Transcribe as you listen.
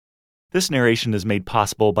This narration is made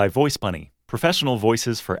possible by VoiceBunny, professional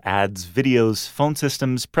voices for ads, videos, phone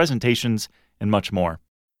systems, presentations, and much more.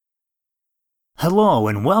 Hello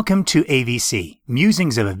and welcome to AVC,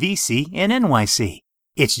 Musings of a VC in NYC.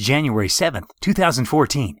 It's January 7th,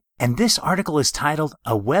 2014, and this article is titled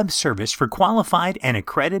A Web Service for Qualified and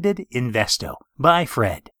Accredited Investo by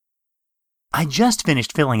Fred. I just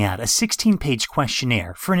finished filling out a 16-page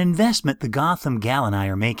questionnaire for an investment the Gotham Gal and I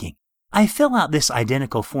are making. I fill out this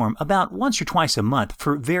identical form about once or twice a month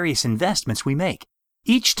for various investments we make.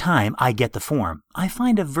 Each time I get the form, I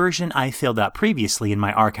find a version I filled out previously in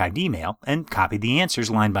my archived email and copy the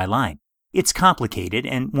answers line by line. It's complicated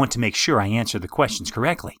and want to make sure I answer the questions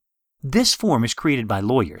correctly. This form is created by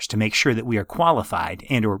lawyers to make sure that we are qualified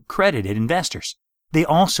and/or accredited investors. They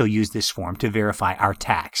also use this form to verify our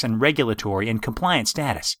tax and regulatory and compliance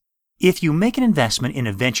status. If you make an investment in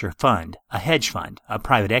a venture fund, a hedge fund, a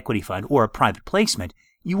private equity fund, or a private placement,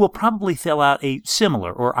 you will probably fill out a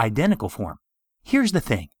similar or identical form. Here's the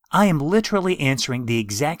thing. I am literally answering the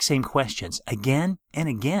exact same questions again and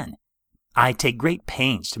again. I take great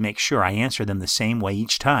pains to make sure I answer them the same way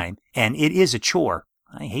each time, and it is a chore.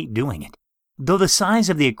 I hate doing it. Though the size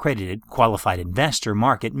of the accredited, qualified investor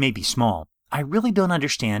market may be small, I really don't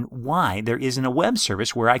understand why there isn't a web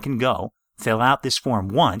service where I can go, fill out this form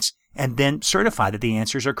once, and then certify that the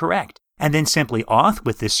answers are correct, and then simply auth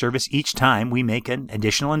with this service each time we make an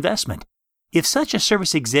additional investment. If such a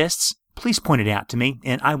service exists, please point it out to me,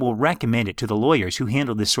 and I will recommend it to the lawyers who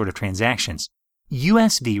handle this sort of transactions.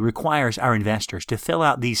 USV requires our investors to fill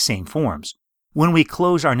out these same forms. When we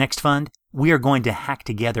close our next fund, we are going to hack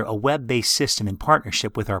together a web-based system in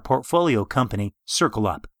partnership with our portfolio company,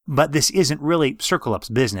 CircleUp. But this isn't really CircleUp's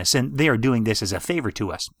business, and they are doing this as a favor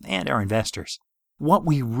to us and our investors. What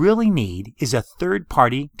we really need is a third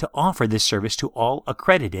party to offer this service to all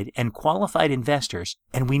accredited and qualified investors,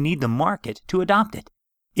 and we need the market to adopt it.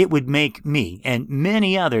 It would make me and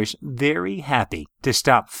many others very happy to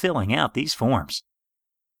stop filling out these forms.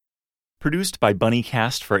 Produced by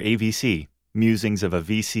BunnyCast for AVC, Musings of a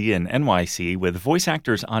VC in NYC with voice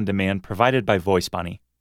actors on demand provided by VoiceBunny.